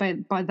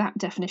 by that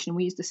definition,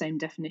 we use the same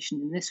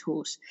definition in this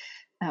horse,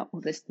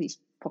 or this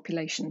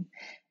population,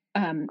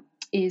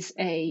 is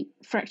a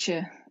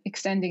fracture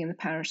extending in the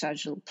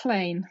parasagittal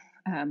plane,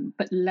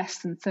 but less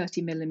than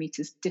 30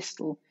 millimeters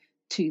distal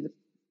to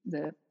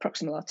the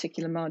proximal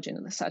articular margin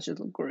of the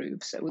sagittal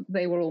groove. So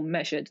they were all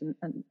measured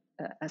and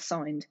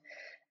assigned.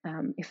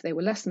 If they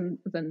were less than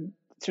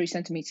 3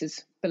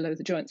 centimeters below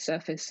the joint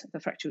surface, the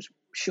fracture was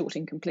short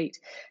incomplete.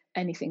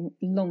 Anything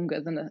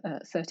longer than a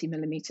 30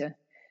 millimeter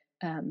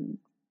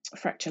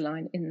fracture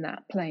line in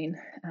that plane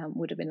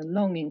would have been a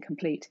long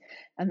incomplete,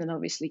 and then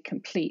obviously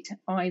complete,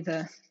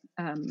 either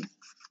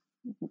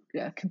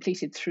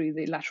completed through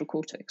the lateral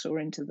cortex or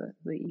into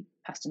the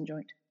pastern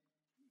joint.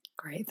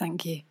 Great,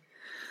 thank you.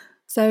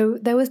 So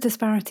there was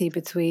disparity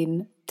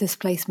between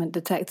displacement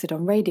detected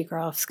on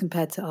radiographs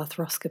compared to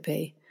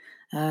arthroscopy.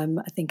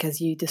 I think as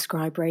you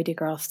describe,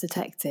 radiographs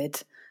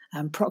detected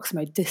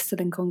proximo-distal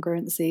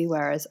incongruency,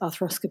 whereas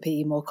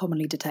arthroscopy more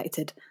commonly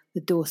detected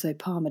the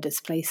dorsopalmar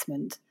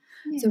displacement.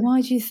 So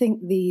why do you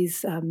think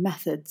these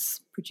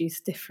methods produce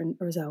different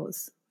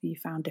results? You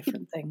found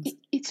different things?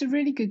 It's a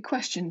really good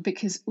question,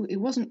 because it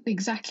wasn't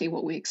exactly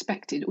what we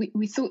expected.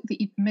 We thought that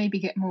you'd maybe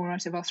get more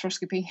out of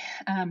arthroscopy,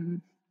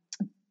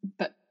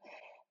 but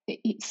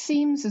it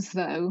seems as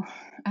though,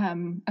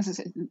 as I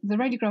said, the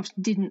radiographs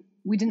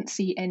we didn't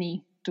see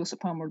any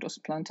dorsopalmar or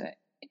dorsoplantar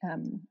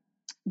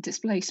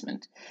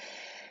displacement.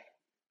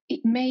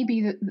 It may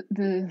be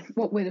that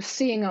what we're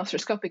seeing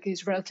arthroscopically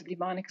is relatively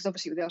minor, because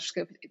obviously with the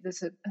arthroscope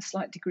there's a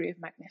slight degree of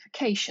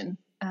magnification,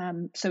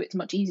 so it's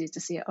much easier to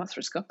see it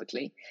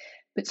arthroscopically.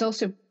 But it's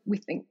also, we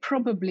think,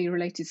 probably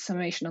related to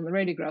summation on the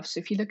radiograph. So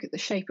if you look at the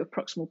shape of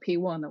proximal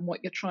P1 and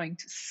what you're trying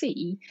to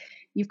see,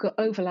 you've got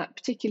overlap,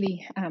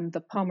 particularly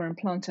the palmar and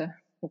plantar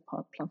or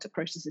plantar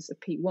processes of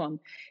P1.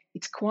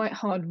 It's quite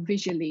hard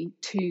visually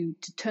to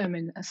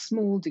determine a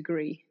small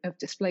degree of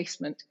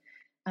displacement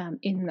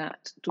in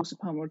that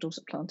dorsopalmar or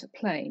dorsoplantar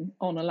plane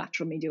on a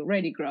lateral medial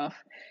radiograph,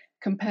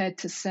 compared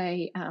to,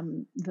 say,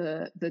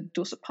 the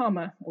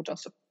dorsopalmar or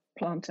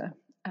dorsoplantar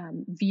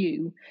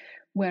view,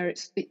 where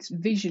it's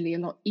visually a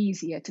lot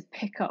easier to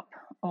pick up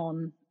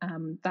on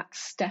that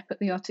step at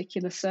the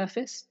articular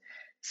surface.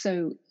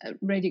 So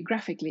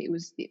radiographically,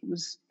 it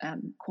was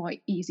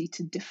quite easy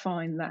to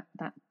define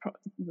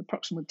the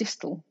proximal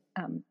distal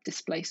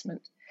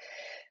displacement.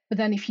 But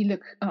then if you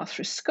look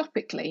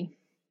arthroscopically,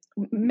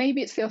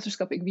 maybe it's the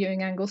arthroscopic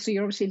viewing angle, so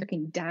you're obviously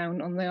looking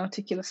down on the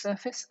articular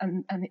surface,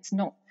 and it's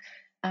not,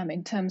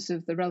 in terms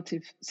of the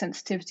relative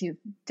sensitivity of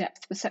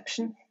depth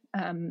perception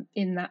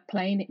in that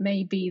plane, it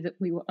may be that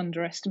we were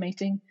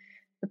underestimating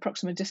the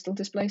proximal distal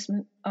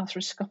displacement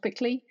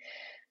arthroscopically.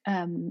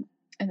 And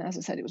as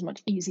I said, it was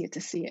much easier to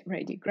see it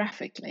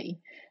radiographically.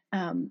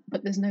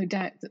 But there's no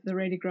doubt that the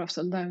radiographs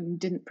alone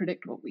didn't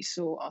predict what we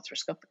saw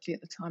arthroscopically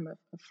at the time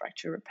of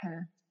fracture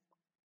repair.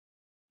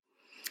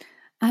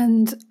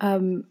 And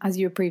as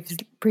you were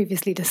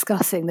previously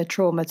discussing the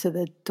trauma to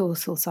the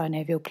dorsal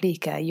synovial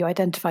plica, you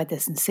identified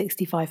this in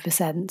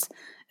 65%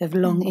 of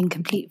long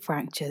incomplete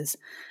fractures,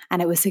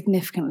 and it was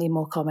significantly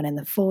more common in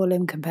the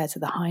forelimb compared to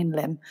the hind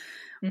limb.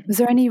 Was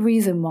there any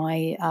reason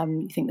why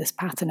you think this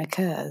pattern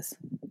occurs?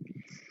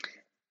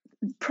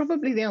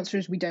 Probably the answer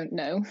is we don't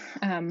know,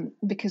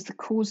 because the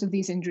cause of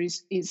these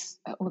injuries is,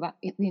 the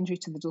injury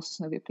to the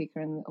dorsal synovial plica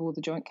or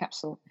the joint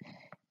capsule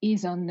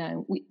is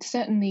unknown.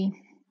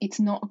 It's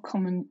not a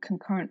common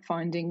concurrent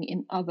finding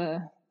in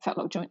other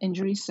fetlock joint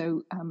injuries,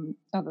 so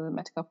other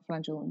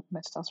metacarpophalangeal and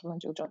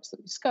metatarsophalangeal joints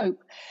that we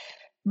scope,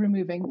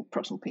 removing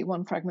proximal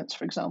P1 fragments,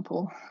 for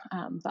example,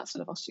 that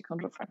sort of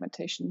osteochondral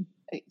fragmentation.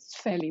 It's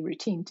fairly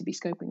routine to be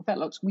scoping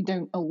fetlocks. We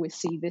don't always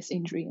see this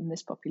injury in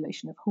this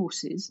population of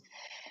horses.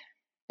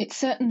 It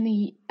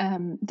certainly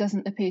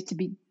doesn't appear to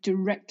be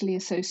directly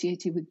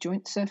associated with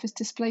joint surface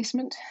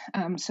displacement,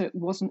 so it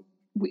wasn't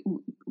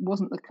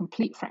the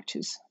complete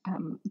fractures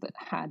that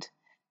had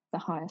the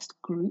highest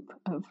group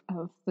of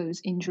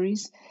those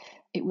injuries.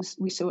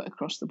 We saw it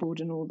across the board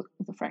in all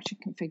the fracture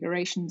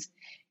configurations.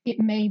 It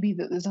may be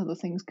that there's other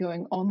things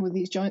going on with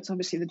these joints.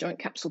 Obviously, the joint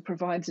capsule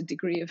provides a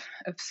degree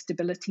of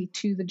stability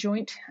to the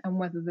joint, and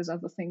whether there's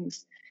other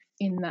things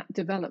in that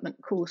development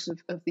course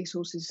of these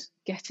horses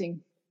getting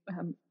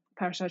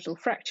parasagittal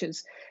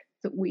fractures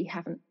that we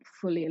haven't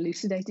fully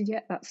elucidated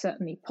yet. That's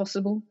certainly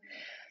possible.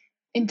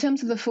 In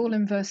terms of the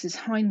forelimb versus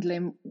hind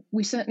limb,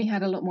 we certainly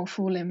had a lot more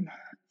forelimb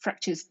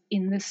fractures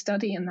in this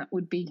study, and that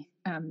would be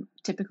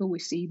typical. We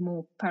see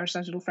more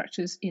parasagittal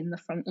fractures in the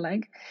front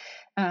leg.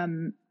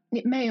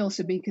 It may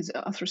also be because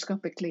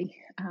arthroscopically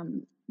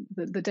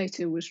the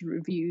data was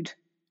reviewed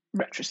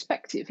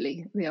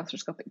retrospectively, the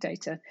arthroscopic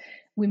data.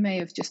 We may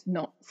have just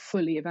not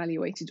fully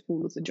evaluated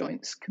all of the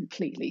joints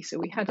completely. So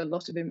we had a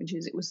lot of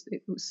images. It was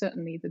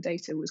certainly, the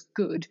data was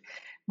good,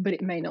 but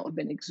it may not have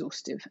been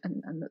exhaustive,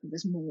 and that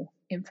there's more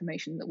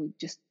information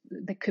that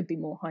there could be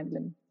more hind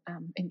limb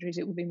injuries.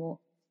 It will be more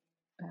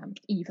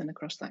even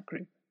across that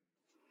group.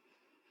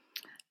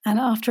 And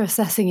after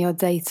assessing your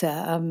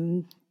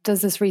data,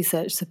 does this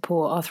research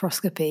support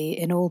arthroscopy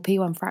in all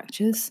P1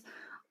 fractures,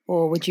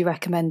 or would you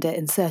recommend it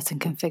in certain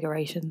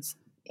configurations?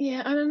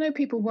 Yeah, and I know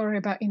people worry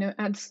about,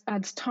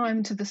 adds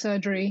time to the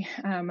surgery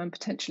and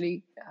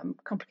potentially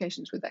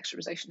complications with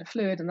extravasation of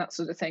fluid and that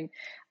sort of thing.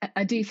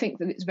 I do think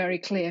that it's very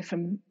clear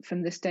from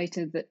this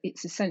data that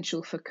it's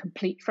essential for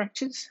complete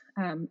fractures.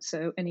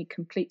 So any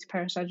complete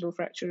parasagittal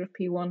fracture of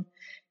P1,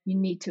 you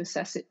need to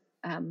assess it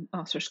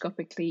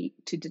arthroscopically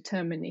to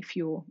determine if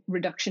your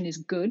reduction is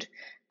good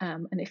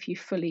and if you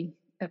fully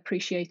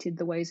appreciated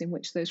the ways in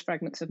which those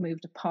fragments have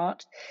moved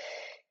apart.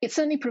 It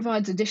certainly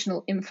provides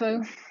additional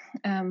info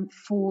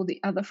for the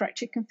other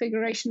fracture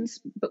configurations,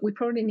 but we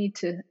probably need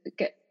to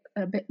get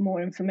a bit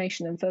more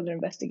information and further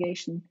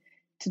investigation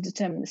to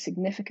determine the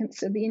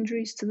significance of the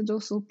injuries to the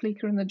dorsal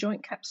plica and the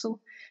joint capsule.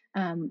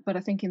 But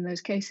I think in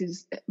those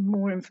cases,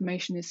 more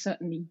information is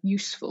certainly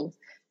useful,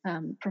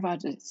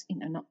 provided it's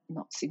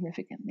not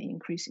significantly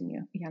increasing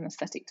your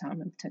anaesthetic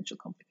time and potential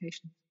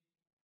complications.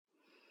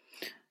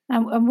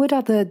 And would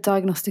other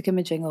diagnostic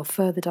imaging or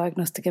further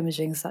diagnostic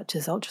imaging, such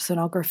as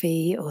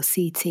ultrasonography or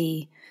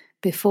CT,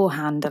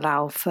 beforehand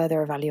allow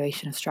further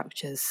evaluation of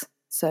structures?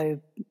 So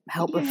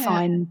help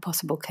refine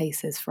possible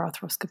cases for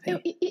arthroscopy?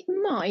 It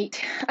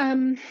might.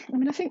 I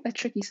think they're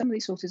tricky. Some of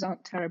these horses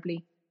aren't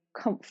terribly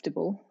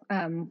comfortable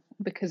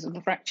because of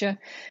the fracture,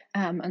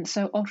 and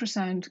so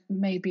ultrasound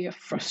may be a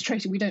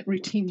frustrating. We don't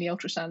routinely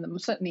ultrasound them. We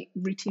certainly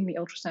routinely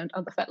ultrasound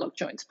other fetlock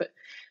joints, but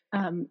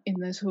in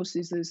those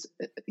horses, there's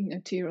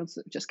 2-year-olds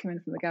that just come in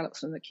from the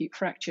gallop's with an acute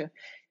fracture.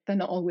 They're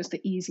not always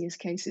the easiest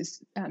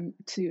cases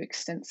to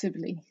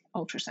extensively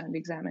ultrasound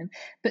examine,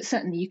 but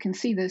certainly you can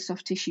see those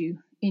soft tissue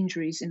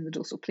injuries in the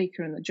dorsal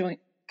plica and the joint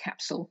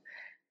capsule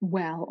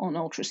well on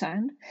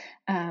ultrasound,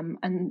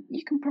 and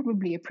you can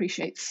probably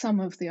appreciate some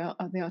of the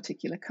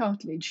articular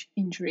cartilage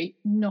injury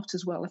not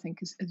as well, I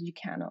think, as you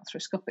can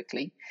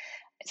arthroscopically.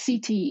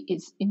 CT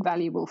is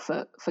invaluable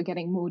for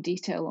getting more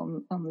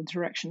detail on the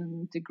direction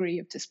and degree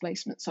of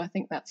displacement. So I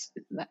think that's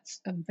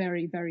a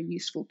very, very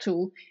useful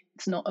tool.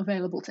 It's not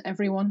available to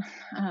everyone.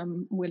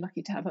 We're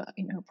lucky to have a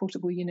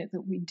portable unit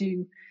that we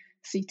do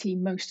CT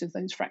most of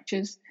those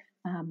fractures,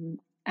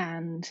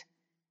 and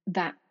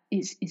that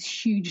is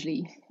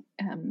hugely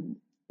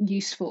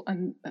useful,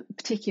 and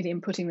particularly in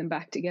putting them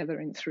back together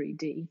in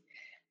 3D.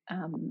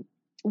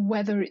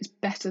 Whether it's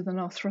better than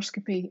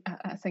arthroscopy,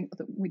 I think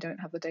that we don't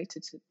have the data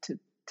to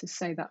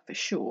say that for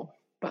sure,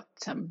 but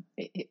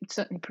it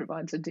certainly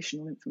provides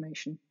additional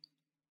information.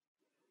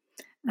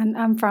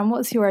 And Fran,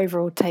 what's your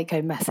overall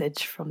take-home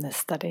message from this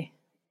study?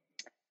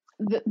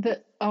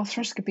 That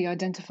arthroscopy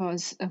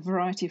identifies a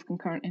variety of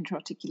concurrent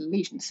intra-articular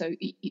lesions. So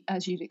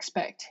as you'd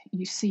expect,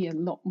 you see a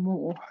lot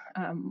more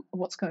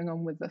what's going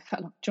on with the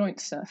fetlock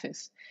joint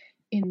surface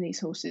in these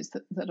horses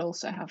that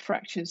also have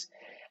fractures.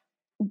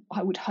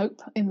 I would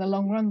hope in the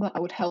long run that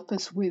would help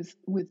us with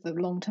the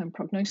long-term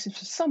prognosis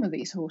for some of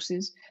these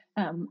horses.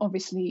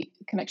 Obviously,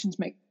 connections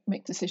make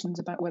decisions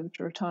about whether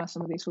to retire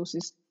some of these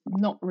horses,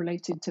 not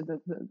related to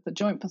the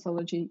joint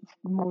pathology,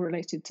 more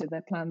related to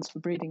their plans for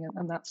breeding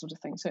and that sort of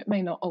thing. So it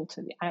may not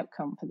alter the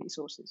outcome for these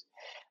horses,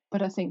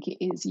 but I think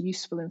it is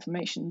useful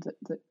information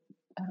that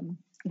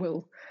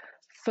will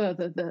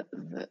further the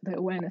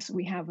awareness that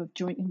we have of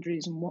joint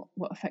injuries and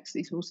what affects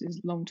these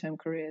horses' long-term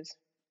careers.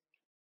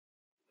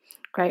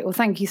 Great. Well,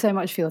 thank you so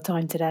much for your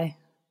time today.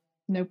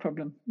 No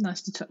problem.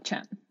 Nice to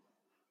chat.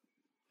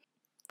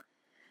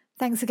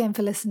 Thanks again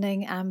for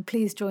listening, and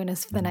please join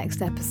us for the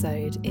next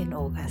episode in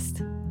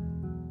August.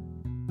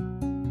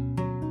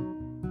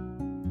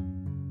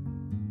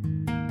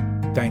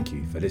 Thank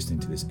you for listening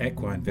to this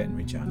Equine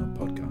Veterinary Journal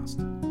podcast.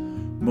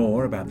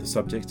 More about the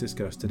subjects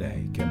discussed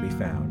today can be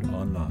found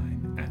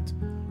online at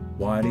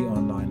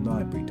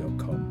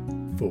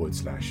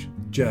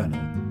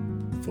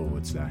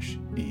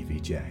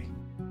wileyonlinelibrary.com/journal/EVJ.